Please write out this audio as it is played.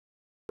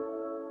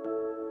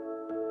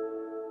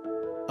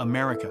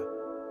America,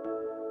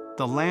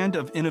 the land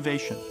of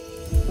innovation,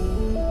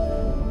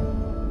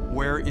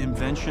 where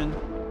invention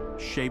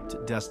shaped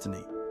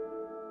destiny,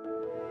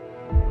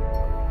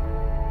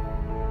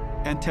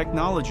 and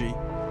technology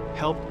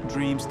helped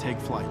dreams take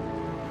flight.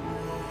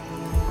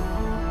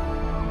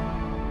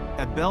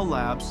 At Bell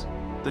Labs,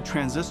 the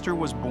transistor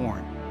was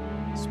born,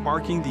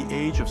 sparking the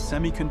age of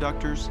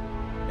semiconductors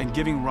and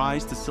giving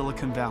rise to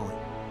Silicon Valley.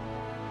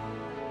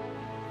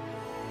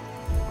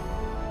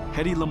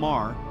 Hedy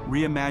Lamarr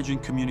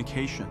reimagined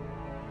communication,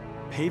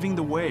 paving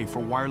the way for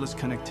wireless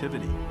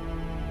connectivity.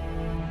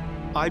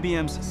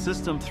 IBM's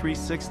System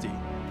 360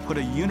 put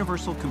a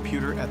universal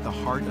computer at the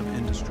heart of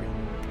industry.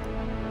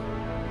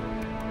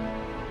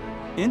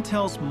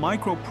 Intel's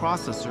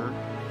microprocessor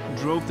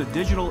drove the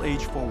digital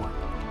age forward.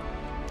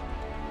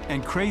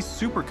 And Cray's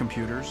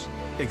supercomputers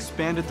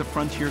expanded the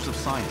frontiers of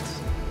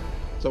science.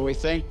 So we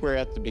think we're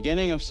at the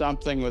beginning of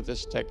something with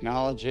this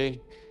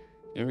technology,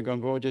 and we're going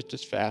to go just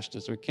as fast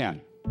as we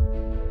can.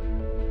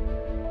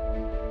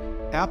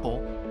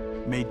 Apple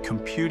made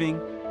computing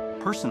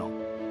personal.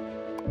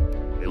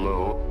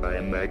 Hello, I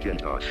am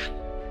Macintosh.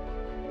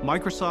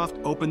 Microsoft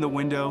opened the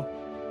window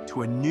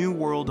to a new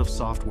world of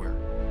software.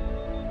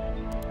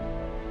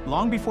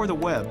 Long before the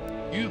web,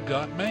 You've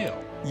got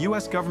mail.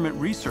 US government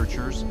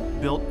researchers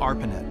built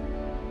ARPANET,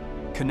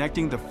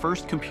 connecting the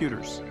first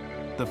computers,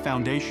 the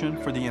foundation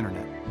for the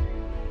internet.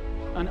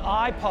 An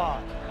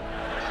iPod,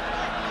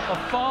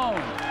 a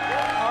phone.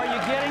 Are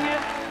you getting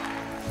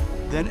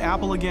it? Then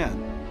Apple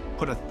again,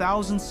 put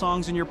 1,000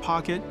 songs in your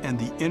pocket and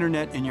the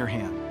internet in your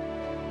hand.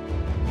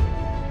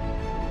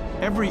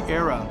 Every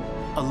era,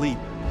 a leap.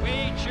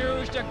 We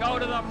choose to go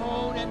to the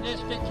moon in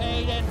this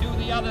decade and do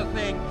the other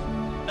things,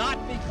 not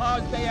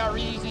because they are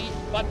easy,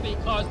 but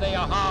because they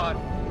are hard.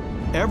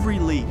 Every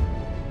leap,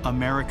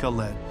 America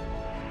led.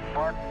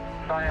 One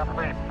giant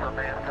leap for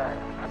mankind.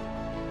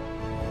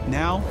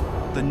 Now,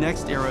 the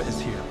next era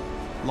is here,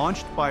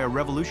 launched by a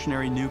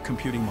revolutionary new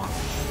computing model.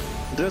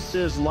 This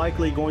is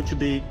likely going to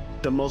be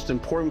the most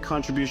important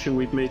contribution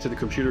we've made to the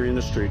computer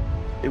industry.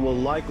 It will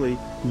likely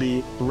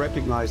be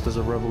recognized as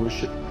a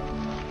revolution.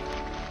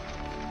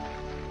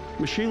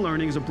 Machine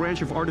learning is a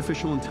branch of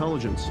artificial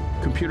intelligence,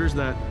 computers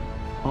that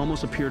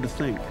almost appear to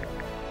think.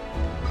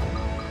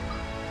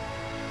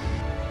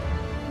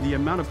 The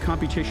amount of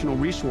computational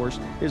resource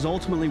is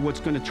ultimately what's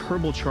going to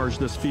turbocharge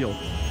this field.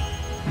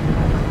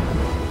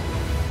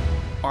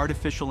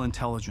 Artificial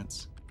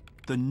intelligence,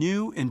 the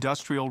new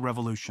industrial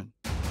revolution.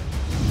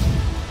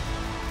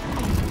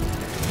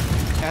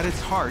 At its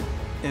heart,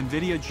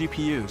 NVIDIA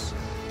GPUs,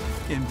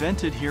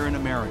 invented here in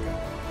America.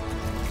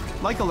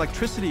 Like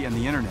electricity and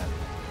the internet,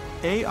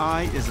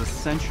 AI is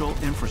essential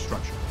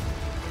infrastructure.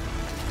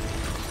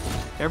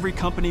 Every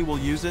company will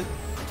use it,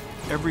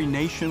 every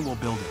nation will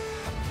build it.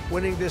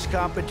 Winning this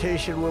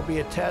competition will be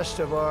a test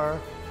of our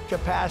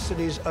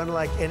capacities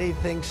unlike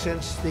anything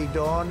since the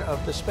dawn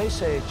of the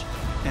space age.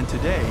 And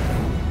today,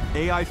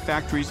 AI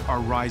factories are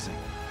rising,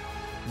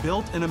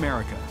 built in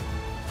America.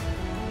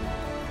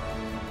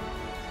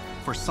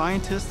 For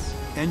scientists,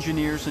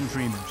 engineers, and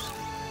dreamers,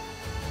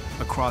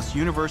 across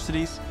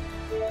universities,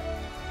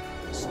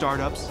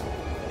 startups,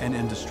 and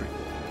industry.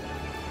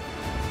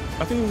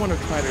 I think we want to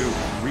try to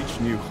reach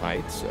new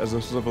heights as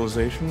a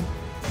civilization,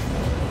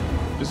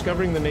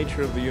 discovering the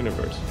nature of the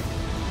universe.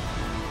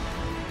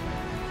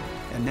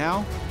 And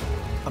now,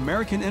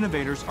 American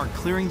innovators are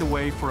clearing the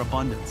way for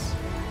abundance,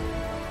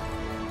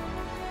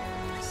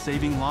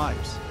 saving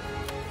lives,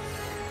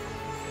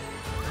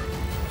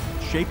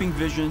 shaping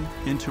vision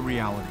into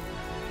reality,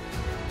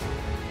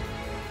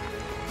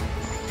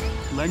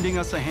 lending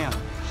us a hand,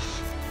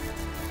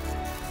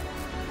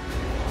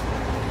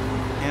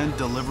 and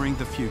delivering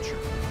the future.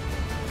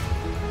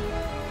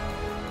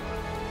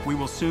 We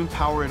will soon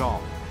power it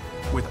all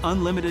with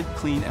unlimited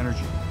clean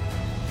energy.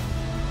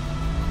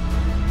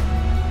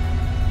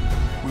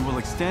 We will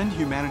extend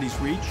humanity's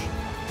reach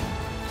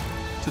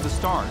to the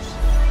stars.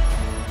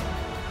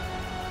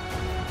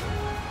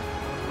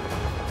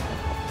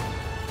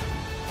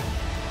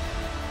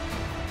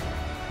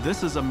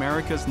 This is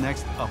America's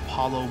next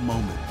Apollo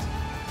moment.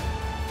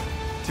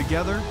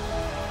 Together,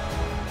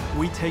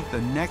 we take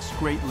the next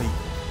great leap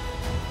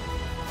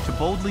to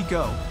boldly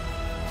go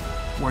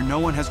where no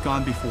one has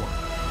gone before.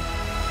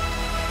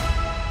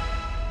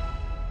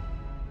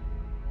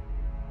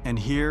 And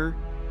here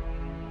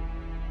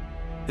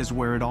is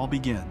where it all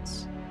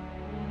begins.